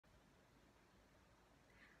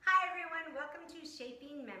welcome to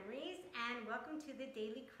Shaping Memories and welcome to the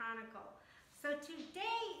Daily Chronicle. So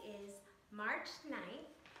today is March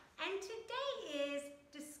 9th and today is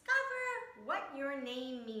Discover What Your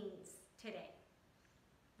Name Means today.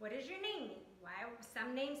 What does your name mean? Why?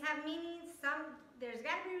 Some names have meanings, there's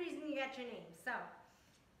got to be a reason you got your name. So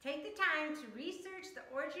take the time to research the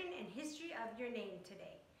origin and history of your name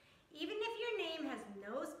today. Even if your name has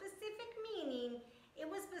no specific meaning, it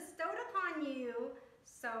was bestowed upon you.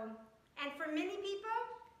 And for many people,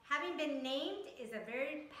 having been named is a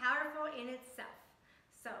very powerful in itself.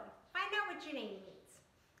 So find out what your name means.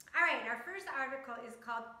 All right, our first article is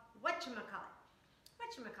called Whatchamacallit.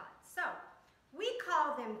 So we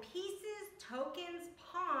call them pieces, tokens,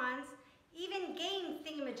 pawns, even game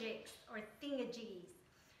thingamajigs or thingajiggies.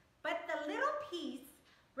 But the little piece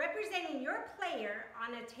representing your player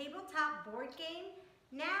on a tabletop board game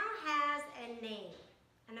now has a name,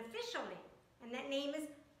 an official name, and that name is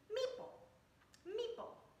Meeple.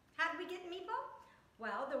 Meeple. How did we get Meeple?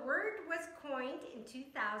 Well, the word was coined in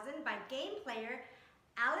 2000 by game player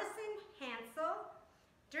Allison Hansel.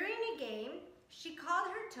 During a game, she called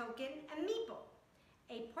her token a Meeple,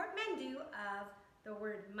 a portmanteau of the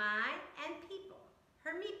word my and people,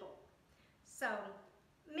 her Meeple. So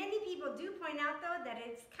many people do point out though that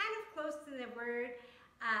it's kind of close to the word,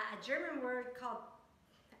 a German word called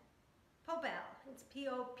Poppel. It's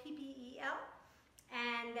P-O-P-P-E-L.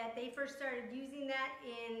 And that they first started using that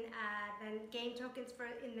in the game tokens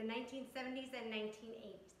in the 1970s and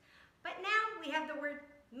 1980s. But now we have the word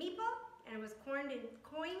Meeple, and it was coined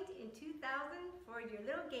in 2000 for your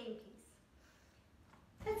little game piece.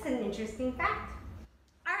 That's an interesting fact.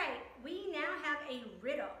 All right, we now have a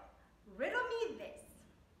riddle. Riddle me this.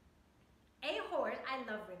 A horse, I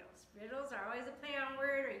love riddles. Riddles are always a play on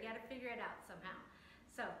word, or you got to figure it out somehow.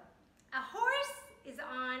 So, a horse is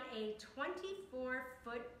on a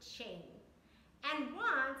 24-foot chain and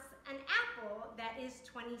wants an apple that is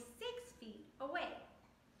 26 feet away.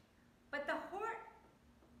 But the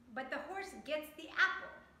horse gets the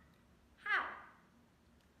apple. How?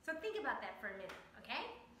 So think about that for a minute, okay?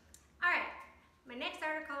 All right, my next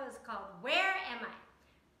article is called Where Am I?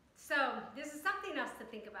 So this is something else to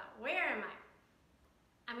think about. Where am I?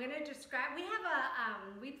 I'm going to describe,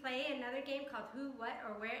 we play another game called Who, What,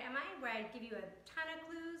 or Where Am I, where I give you a ton of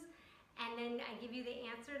clues, and then I give you the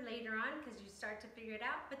answer later on because you start to figure it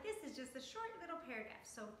out. But this is just a short little paragraph,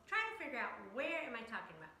 so try to figure out where am I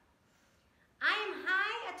talking about. I am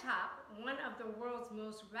high atop one of the world's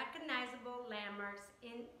most recognizable landmarks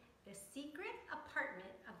in the secret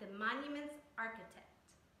apartment of the monument's architect.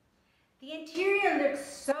 The interior looks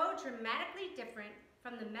so dramatically different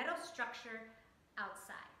from the metal structure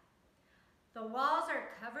outside. The walls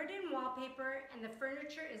are covered in wallpaper and the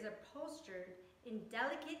furniture is upholstered in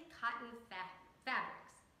delicate cotton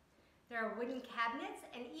fabrics. There are wooden cabinets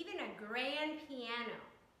and even a grand piano.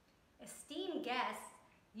 Esteemed guests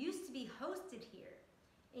used to be hosted here,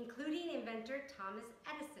 including inventor Thomas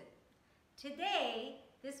Edison. Today,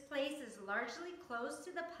 this place is largely closed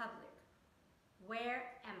to the public. Where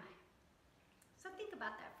am I? So think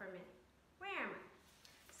about that for a minute. Where am I?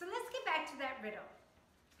 So let's get back to that riddle.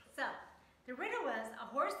 So the riddle was, a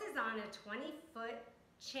horse is on a 20-foot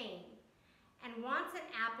chain and wants an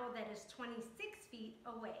apple that is 26 feet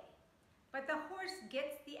away. But the horse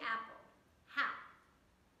gets the apple. How?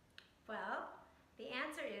 Well, the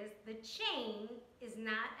answer is the chain is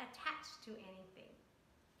not attached to anything.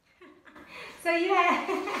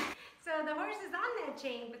 So the horse is on that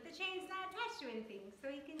chain, but the chain's not attached to anything. So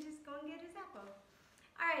he can just go and get his apple.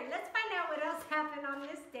 All right, let's find out what else happened on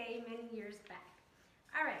this day many years back.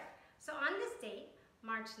 All right, so on this date,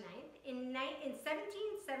 March 9th, in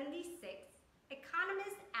 1776,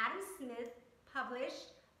 economist Adam Smith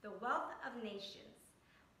published The Wealth of Nations,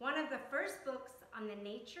 one of the first books on the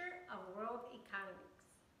nature of world economics.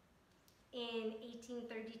 In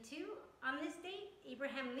 1832, on this date,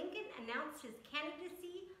 Abraham Lincoln announced his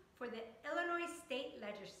candidacy for the Illinois State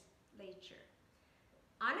Legislature.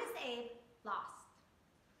 Honest Abe lost.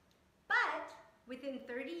 But within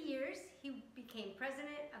 30 years, he became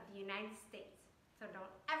president of the United States. So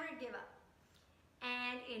don't ever give up.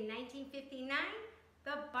 And in 1959,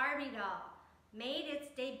 the Barbie doll made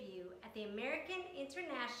its debut at the American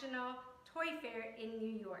International Toy Fair in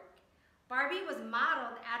New York. Barbie was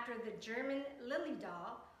modeled after the German Lily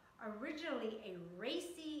doll, originally a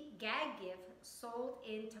racy gag gift sold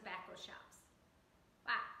in tobacco shops.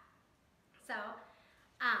 Wow. So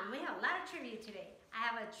we have a lot of trivia today. I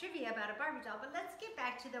have a trivia about a Barbie doll, but let's get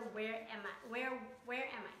back to the where am I? Where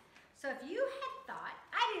am I? So if you had thought,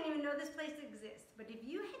 I didn't even know this place exists, but if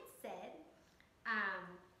you had said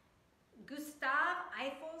Gustave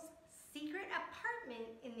Eiffel's secret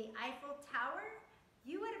in the Eiffel Tower,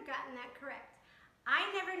 you would have gotten that correct. I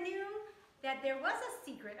never knew that there was a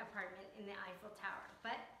secret apartment in the Eiffel Tower,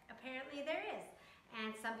 but apparently there is.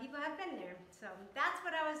 And some people have been there. So that's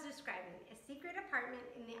what I was describing, a secret apartment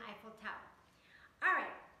in the Eiffel Tower. All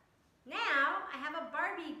right, now I have a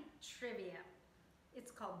Barbie trivia.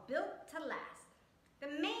 It's called Built to Last. The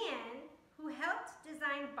man who helped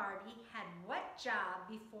design Barbie had what job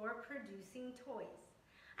before producing toys?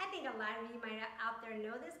 I think a lot of you might out there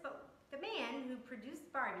know this, but the man who produced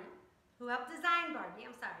Barbie, who helped design Barbie,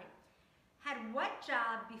 had what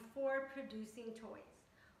job before producing toys?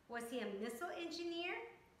 Was he a missile engineer,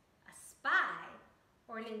 a spy,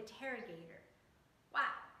 or an interrogator?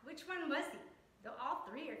 Wow, which one was he? Though all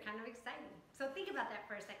three are kind of exciting. So think about that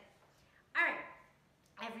for a second. All right,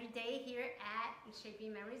 every day here at Shaping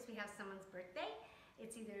Memories, we have someone's birthday.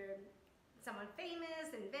 It's either someone famous,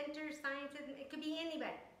 inventor, scientist, it could be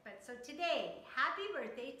anybody. But so today, happy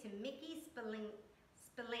birthday to Mickey Spillane.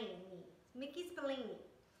 Mickey Spillane.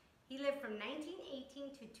 He lived from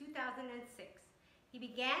 1918 to 2006. He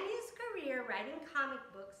began his career writing comic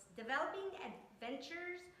books, developing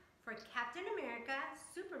adventures for Captain America,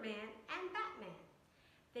 Superman, and Batman.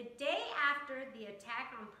 The day after the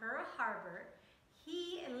attack on Pearl Harbor,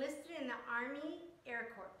 he enlisted in the Army Air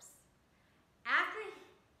Corps. After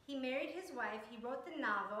he married his wife, he wrote the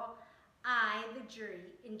novel, I, the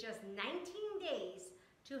Jury, in just 19 days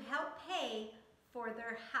to help pay for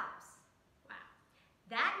their house. Wow.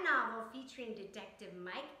 That novel, featuring Detective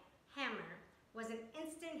Mike Hammer, was an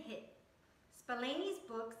instant hit. Spillane's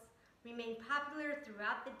books remained popular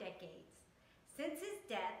throughout the decades. Since his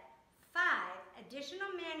death, 5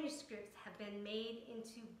 additional manuscripts have been made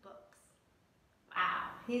into books.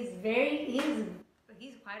 Wow, he's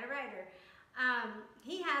quite a writer.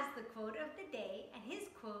 He has the quote of the day, and his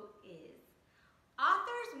quote is,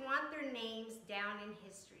 authors want their names down in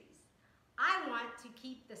histories. I want to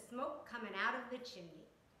keep the smoke coming out of the chimney.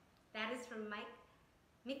 That is from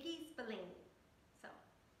Mickey Spillane. So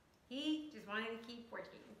he just wanted to keep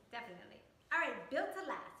working, definitely. All right, Built to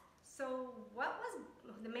Last. So what was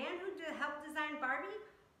the man who helped design Barbie?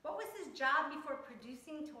 What was his job before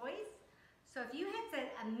producing toys? So if you had said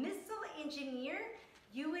a missile engineer,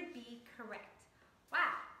 you would be correct.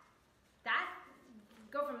 Wow,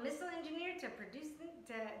 go from missile engineer to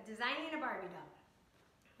designing a Barbie doll.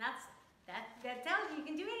 That tells you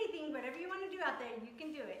can do anything, whatever you want to do out there, you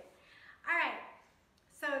can do it. All right,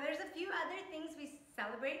 so there's a few other things we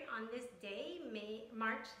celebrate on this day,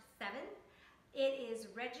 March 7th. It is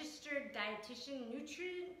Registered Dietitian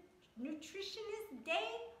Nutritionist Day.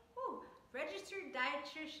 Ooh, Registered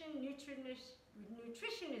Dietitian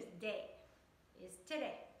Nutritionist Day is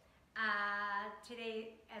today.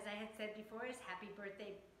 Today, as I had said before, is Happy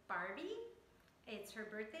Birthday Barbie. It's her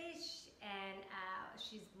birthday, and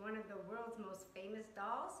she's one of the world's most famous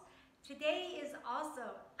dolls. Today is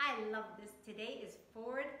also, I love this, today is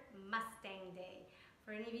Ford Mustang Day.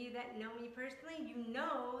 For any of you that know me personally, you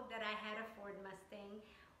know that I had a Ford Mustang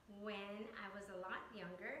when I was a lot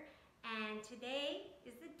younger. And today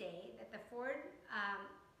is the day that the Ford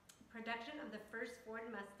production of the first Ford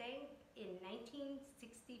Mustang in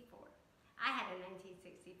 1964. I had a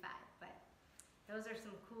 1965, but those are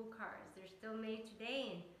some cool cars. They're still made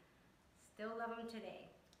today and still love them today.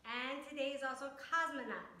 And today is also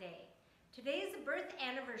Cosmonaut Day. Today is the birth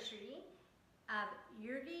anniversary of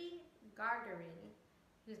Yuri Gagarin,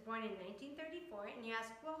 who was born in 1934. And you ask,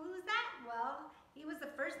 well, who's that? Well, he was the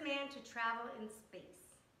first man to travel in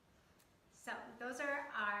space. So those are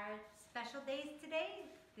our special days today.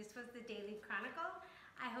 This was the Daily Chronicle.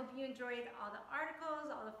 I hope you enjoyed all the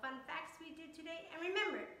articles, all the fun facts we did today. And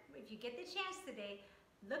remember, if you get the chance today,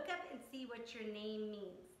 look up and see what your name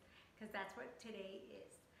means, because that's what today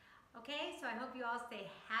is. Okay, so I hope you all stay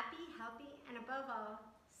happy, healthy, and above all,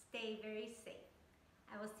 stay very safe.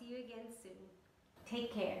 I will see you again soon.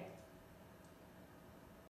 Take care.